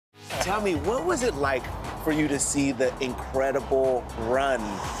Tell me, what was it like for you to see the incredible run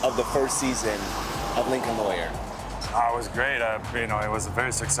of the first season of Lincoln Lawyer? It was great. You know, it was a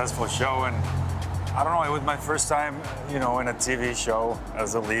very successful show, and I don't know, it was my first time, you know, in a TV show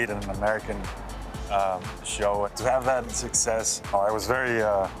as a lead in an American show. To have that success, I was very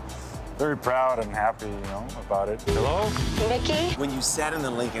proud and happy, you know, about it. Hello? Mickey? When you sat in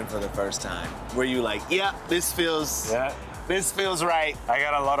the Lincoln for the first time, were you like, yeah, this feels right? I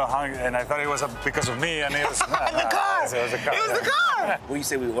got a lot of hunger, and I thought it was because of me, and it was... the car! It was the car. It was the car! What do you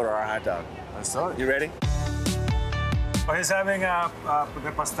say we order our hot dog? Let's do it. You ready? Oh, he's having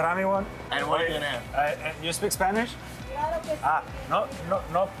the pastrami one. And what are you gonna have? You speak Spanish? No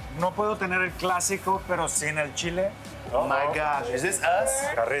puedo tener el clásico, pero sin el chile. Oh my gosh, is this us?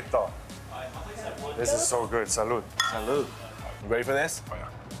 Carrito. This is so good. Salud. Salud. You ready for this? Oh, yeah.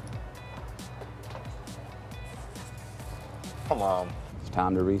 Come on. It's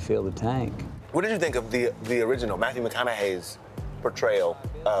time to refill the tank. What did you think of the original Matthew McConaughey's portrayal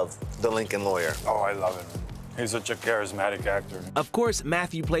of the Lincoln Lawyer? Oh, I love it. He's such a charismatic actor. Of course,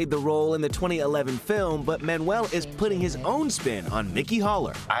 Matthew played the role in the 2011 film, but Manuel is putting his own spin on Mickey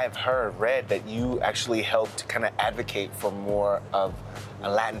Haller. I have read that you actually helped kind of advocate for more of a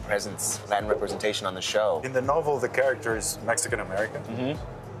Latin presence, Latin representation on the show. In the novel, the character is Mexican-American.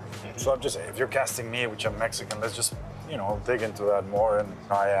 So if you're casting me, which I'm Mexican, let's just, you know, dig into that more. And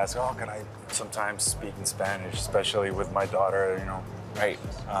I ask, oh, can I sometimes speak in Spanish, especially with my daughter, you know? Right.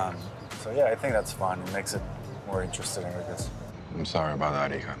 So yeah, I think that's fun. It makes it more interesting, I guess. I'm sorry about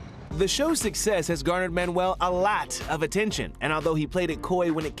that, hija. The show's success has garnered Manuel a lot of attention, and although he played it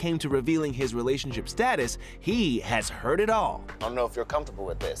coy when it came to revealing his relationship status, he has heard it all. I don't know if you're comfortable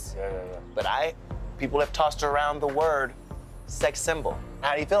with this, Yeah. but people have tossed around the word sex symbol.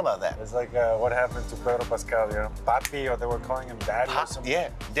 How do you feel about that? It's like what happened to Pedro Pascal, you know? Papi, or they were calling him Daddy or something.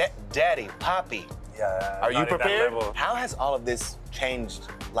 Yeah, Daddy, Papi. Yeah. Are you not at that prepared? level. How has all of this changed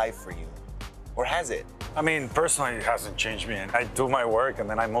life for you? Or has it? I mean, personally, it hasn't changed me. I do my work, and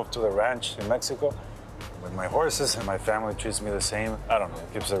then I move to the ranch in Mexico with my horses, and my family treats me the same. I don't know,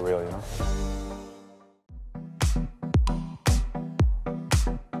 it keeps it real, you know?